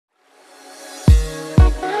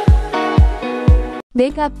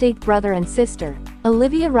Big update, brother and sister.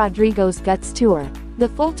 Olivia Rodrigo's Guts Tour. The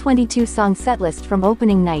full 22-song setlist from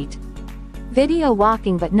opening night. Video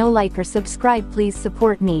walking but no like or subscribe, please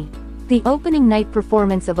support me. The opening night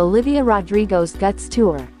performance of Olivia Rodrigo's Guts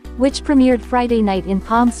Tour, which premiered Friday night in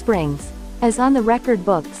Palm Springs, is on the record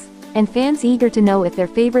books, and fans eager to know if their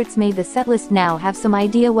favorites made the setlist now have some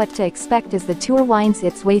idea what to expect as the tour winds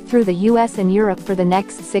its way through the US and Europe for the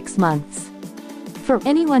next 6 months. For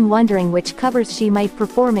anyone wondering which covers she might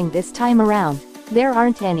performing this time around, there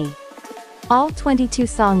aren't any. All 22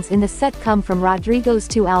 songs in the set come from Rodrigo's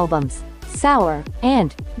 2 albums, Sour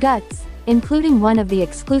and Guts, including one of the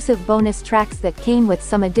exclusive bonus tracks that came with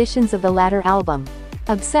some additions of the latter album,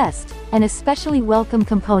 Obsessed, an especially welcome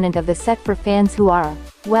component of the set for fans who are,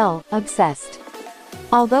 well, obsessed.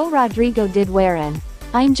 Although Rodrigo did wear an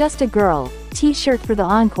 "I'm Just a Girl" t-shirt for the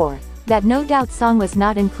encore, that No Doubt song was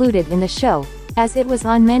not included in the show, as it was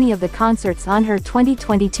on many of the concerts on her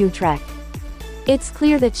 2022 trek. It's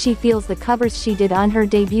clear that she feels the covers she did on her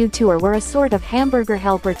debut tour were a sort of hamburger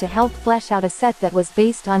helper to help flesh out a set that was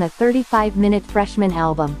based on a 35-minute freshman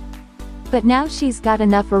album. But now she's got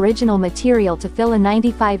enough original material to fill a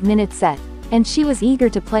 95-minute set, and she was eager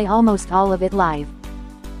to play almost all of it live.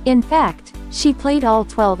 In fact, she played all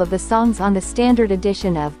 12 of the songs on the standard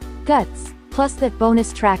edition of Guts, plus that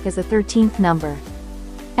bonus track as a 13th number.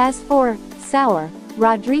 As for Sour,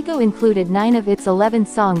 Rodrigo included 9 of its 11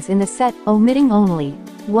 songs in the set, omitting only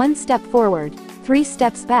One Step Forward, 3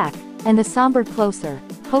 Steps Back, and the somber Closer,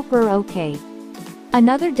 Hope We're Okay.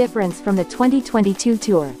 Another difference from the 2022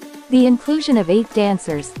 tour, the inclusion of 8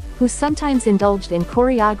 dancers, who sometimes indulged in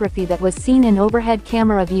choreography that was seen in overhead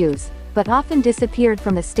camera views, but often disappeared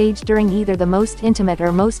from the stage during either the most intimate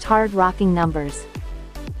or most hard-rocking numbers.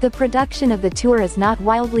 The production of the tour is not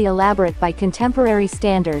wildly elaborate by contemporary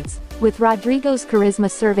standards, with Rodrigo's charisma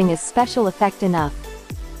serving as special effect enough.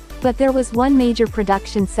 But there was one major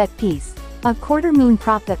production set piece, a quarter-moon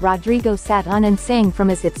prop that Rodrigo sat on and sang from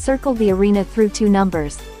as it circled the arena through 2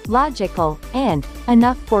 numbers, Logical, and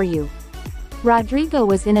Enough for You. Rodrigo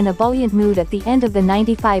was in an ebullient mood at the end of the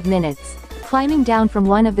 95 minutes, climbing down from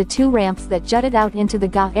one of the 2 ramps that jutted out into the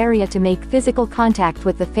GA area to make physical contact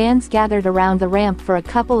with the fans gathered around the ramp for a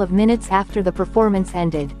couple of minutes after the performance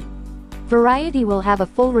ended. Variety will have a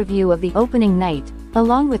full review of the opening night,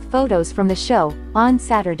 along with photos from the show, on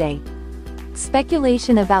Saturday.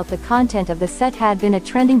 Speculation about the content of the set had been a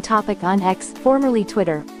trending topic on X, formerly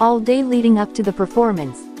Twitter, all day leading up to the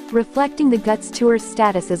performance, reflecting the Guts Tour's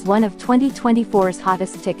status as one of 2024's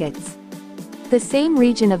hottest tickets. The same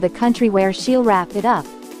region of the country where she'll wrap it up,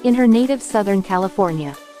 in her native Southern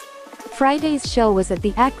California. Friday's show was at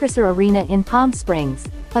the Acrisure Arena in Palm Springs,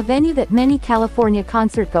 a venue that many California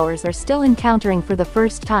concertgoers are still encountering for the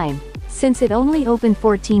first time, since it only opened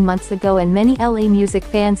 14 months ago and many LA music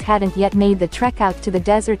fans hadn't yet made the trek out to the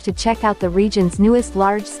desert to check out the region's newest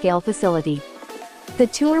large-scale facility. The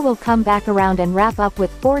tour will come back around and wrap up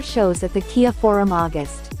with 4 shows at the Kia Forum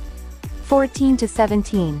August 14 to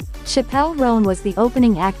 17. Chappelle Roan was the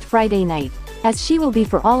opening act Friday night, as she will be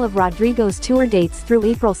for all of Rodrigo's tour dates through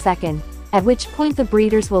April 2nd, at which point the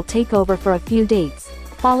Breeders will take over for a few dates,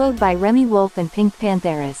 followed by Remy Wolf and Pink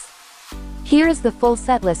Panthers. Here is the full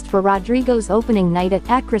setlist for Rodrigo's opening night at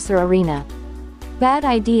Acrisure Arena. Bad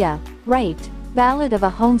Idea, Right, Ballad of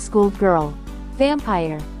a Homeschooled Girl,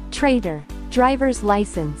 Vampire, Traitor, Driver's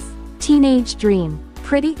License, Teenage Dream,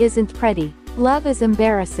 Pretty Isn't Pretty, Love is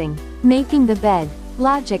Embarrassing, Making the Bed,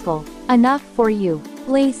 Logical, Enough for You,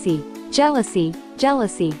 Lacy, Jealousy,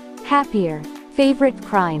 Happier, Favorite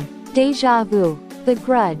Crime, Deja Vu, The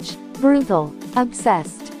Grudge, Brutal,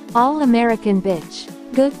 Obsessed, All American Bitch,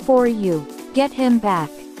 Good for You, Get Him Back.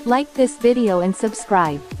 Like this video and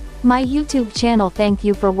subscribe my YouTube channel. Thank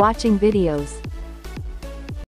you for watching videos.